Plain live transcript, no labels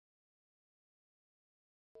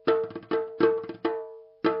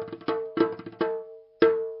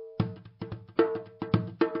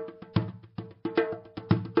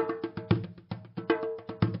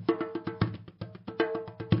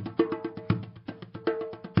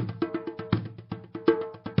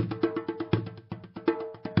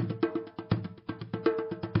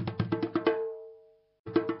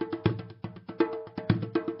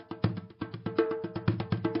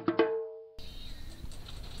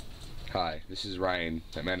Hi, this is Ryan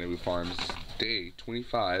at Malibu Farms, day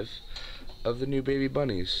 25 of the new baby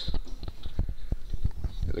bunnies.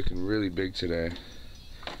 They're looking really big today.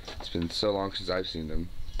 It's been so long since I've seen them.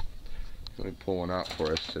 Let me pull one out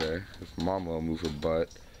for us today. If Mama will move her butt,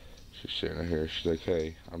 she's sitting right here. She's like,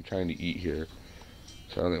 hey, I'm trying to eat here.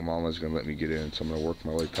 So I don't think Mama's gonna let me get in, so I'm gonna work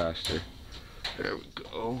my way past her. There we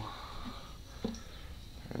go.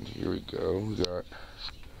 And here we go. We got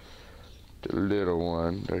the little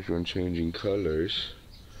one. There's one changing colors.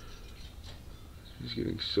 He's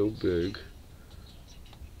getting so big.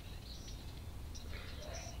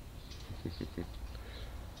 He's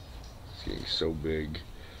getting so big.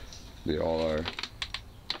 They all are.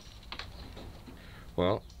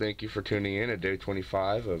 Well, thank you for tuning in at day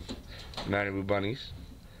 25 of Malibu Bunnies.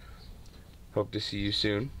 Hope to see you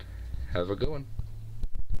soon. Have a good one.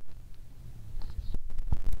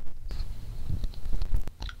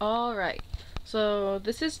 Alright, so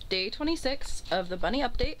this is day 26 of the bunny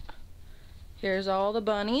update. Here's all the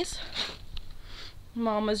bunnies.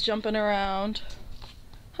 Mama's jumping around.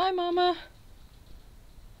 Hi, Mama.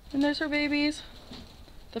 And there's her babies.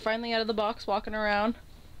 They're finally out of the box, walking around.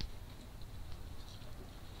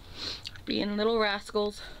 Being little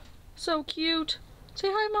rascals. So cute. Say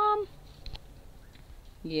hi, Mom.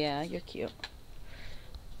 Yeah, you're cute.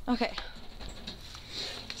 Okay.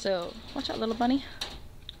 So, watch out, little bunny.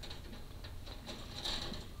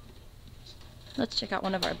 Let's check out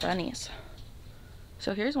one of our bunnies.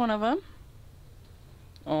 So here's one of them.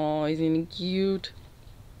 Oh, he's getting cute.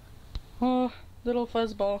 Oh, little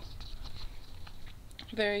fuzzball.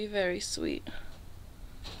 Very, very sweet.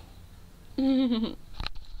 And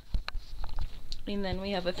then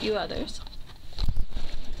we have a few others.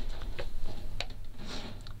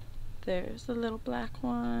 There's the little black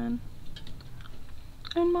one.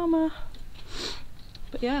 And Mama.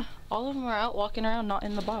 But yeah, all of them are out walking around, not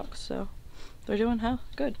in the box, so they're doing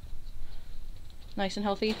good. Nice and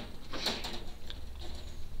healthy.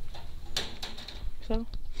 So,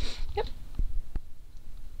 yep.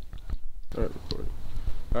 Alright, recording.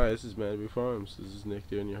 Hi, this is Malibu Farms. This is Nick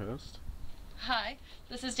there in your house. Hi,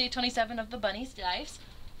 this is day 27 of the bunnies' lives.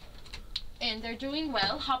 And they're doing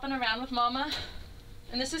well, hopping around with Mama.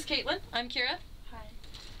 And this is Caitlin. I'm Kira. Hi.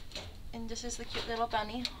 And this is the cute little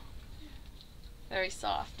bunny. Very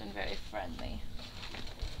soft and very friendly.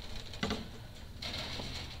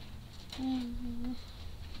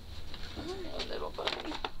 Oh, little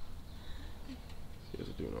bunny. You guys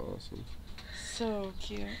are doing awesome. So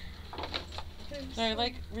cute. They're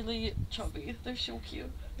like really chubby. They're so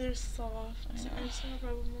cute. They're soft. I just want to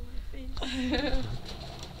rub them on my face.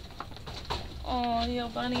 Oh, little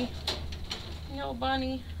bunny. Little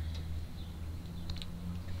bunny.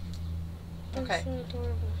 They're Okay. so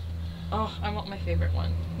adorable. Oh, I want my favorite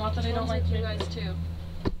one. Not that I don't like you guys too.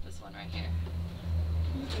 This one right here.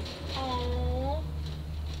 Aww.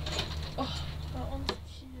 Oh, That one's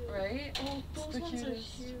cute. right? Oh, It's those the ones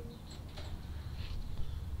cutest. are cute.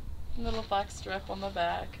 Little black strip on the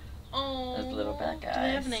back. Oh. Those little black Do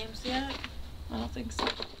they have eyes. names yet? I don't think so.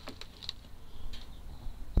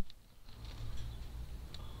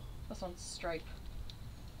 This one's Stripe.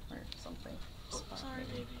 Or something. Oh, sorry,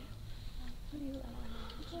 baby.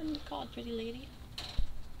 What are you called, pretty lady?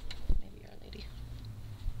 Maybe you're a lady.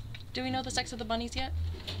 Do we know the sex of the bunnies yet?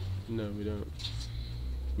 No, we don't.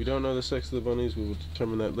 We don't know the sex of the bunnies. We will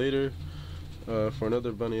determine that later for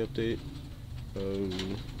another bunny update.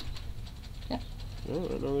 Yeah. Well,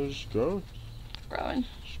 I know they're just growing. Growing.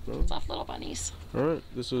 Just growing. Soft little bunnies. Alright,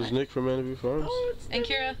 this was Nick from Malibu Farms. Oh, it's And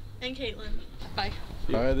Kira. And Caitlin. Bye.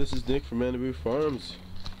 Hi, this is Nick from Malibu Farms.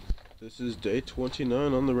 This is day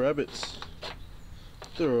 29 on the rabbits.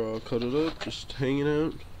 They're all cuddled up, just hanging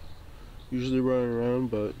out. Usually running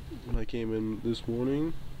around, but when I came in this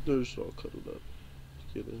morning, they're just all cuddled up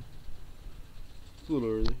together. It's a little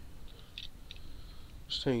early.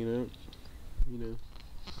 Just hanging out, you know.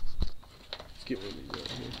 Let's get one of these out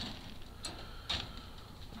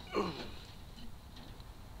here.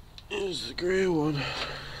 Here's the gray one.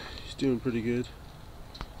 He's doing pretty good.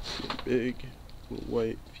 Getting big, little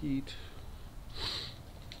white feet.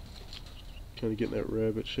 Kind of getting that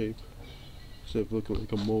rabbit shape instead of looking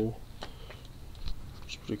like a mole.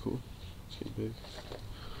 It's pretty cool. It's getting big.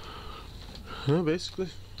 Yeah, basically.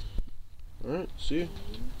 Alright, see ya.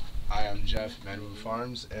 Hi, I'm Jeff at Malibu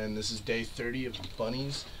Farms, and this is day 30 of the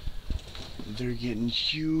bunnies. They're getting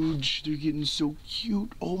huge. They're getting so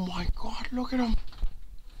cute. Oh my god, look at them.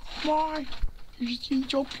 My, they're just getting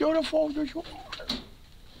so beautiful. They're so...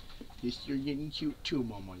 Yes, you're getting cute too,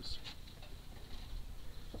 mamas.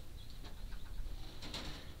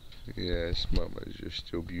 Yes, Mama, you're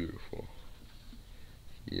still beautiful.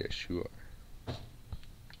 Yes, you are.